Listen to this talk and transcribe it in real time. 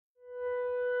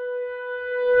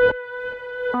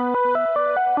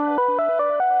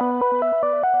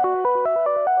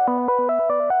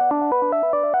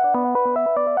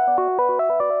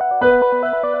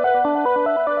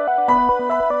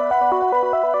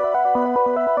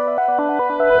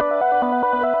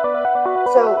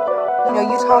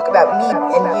talk about me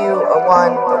and you are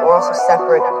one, but we're also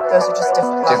separate. Those are just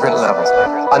different levels.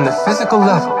 On the physical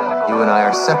level, you and I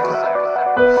are separate.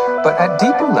 But at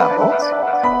deeper levels,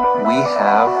 we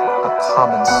have a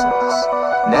common source.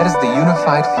 And that is the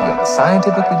unified field, the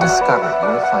scientifically discovered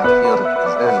unified field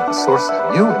of the source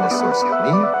of you and the source of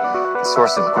me, the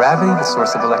source of gravity, the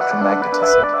source of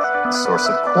electromagnetism, the source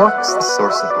of quarks, the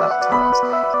source of leptons.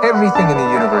 Everything in the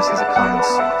universe is a common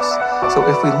source. So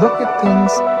if we look at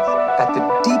things at the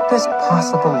deepest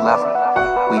possible level,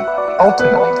 we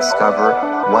ultimately discover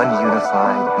one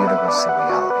unified universal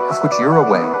reality, of which you're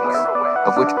aware,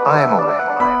 of which I am aware.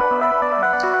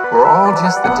 We're all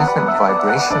just the different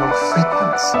vibrational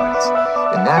frequencies,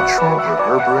 the natural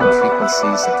reverberant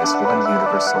frequencies of this one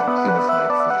universal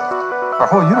unified field. Our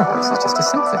whole universe is just a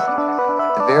symphony.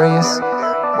 The various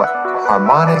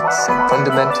harmonics and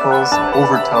fundamentals and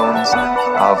overtones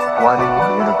of one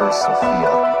universal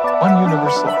field, one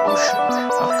universal ocean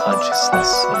of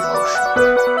consciousness and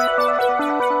motion.